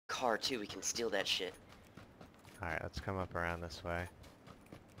car too, we can steal that shit. Alright, let's come up around this way.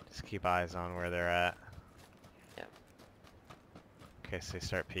 Just keep eyes on where they're at. Yeah. In case they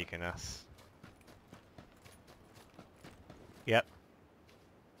start peeking us. Yep.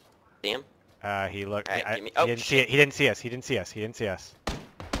 See him? He looked. Alright, he, give me. he Oh, didn't see shit. it. He didn't see us. He didn't see us. He didn't see us.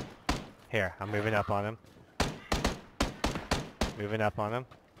 Here, I'm moving up on him. Moving up on him.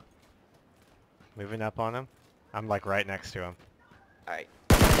 Moving up on him. I'm like right next to him. Alright.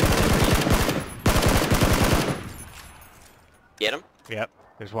 Get him? Yep.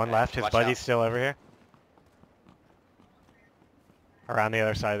 There's one Alright, left. His watch buddy's out. still over here. Around the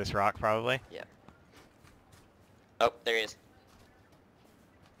other side of this rock, probably. Yep. Oh, there he is.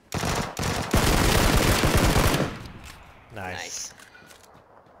 Nice.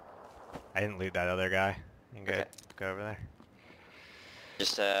 I didn't loot that other guy. You can Okay. go over there.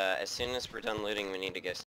 Just, as soon as we're done looting, we need to go